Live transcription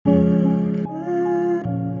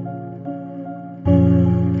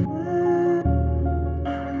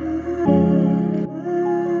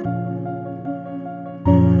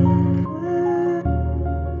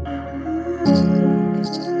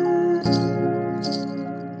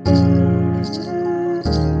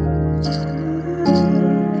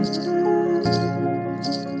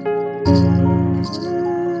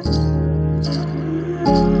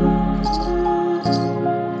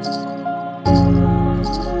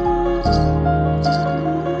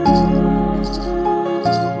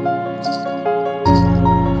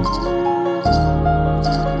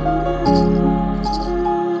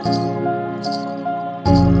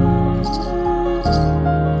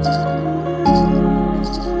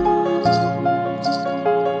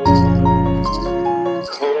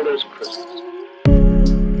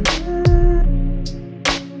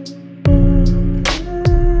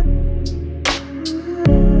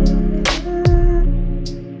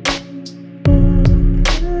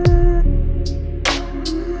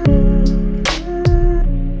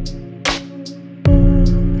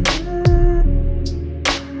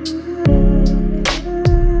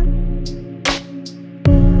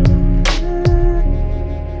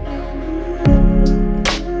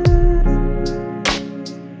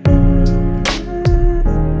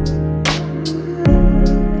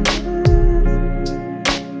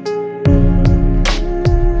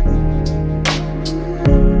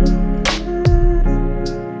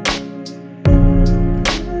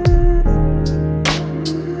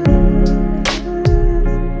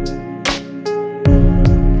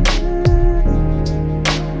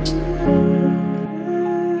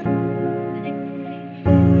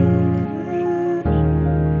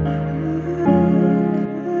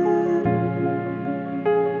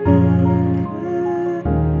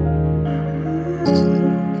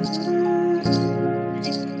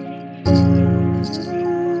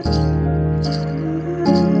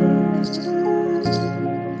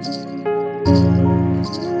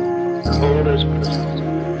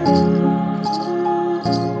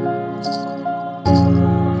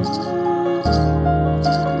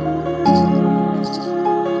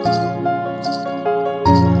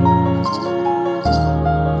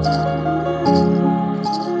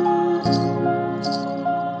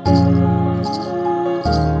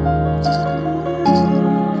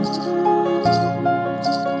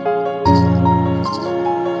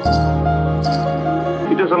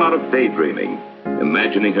She does a lot of daydreaming,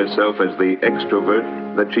 imagining herself as the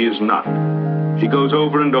extrovert that she is not. She goes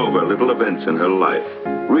over and over little events in her life,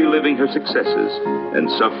 reliving her successes and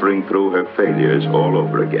suffering through her failures all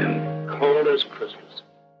over again. Cold as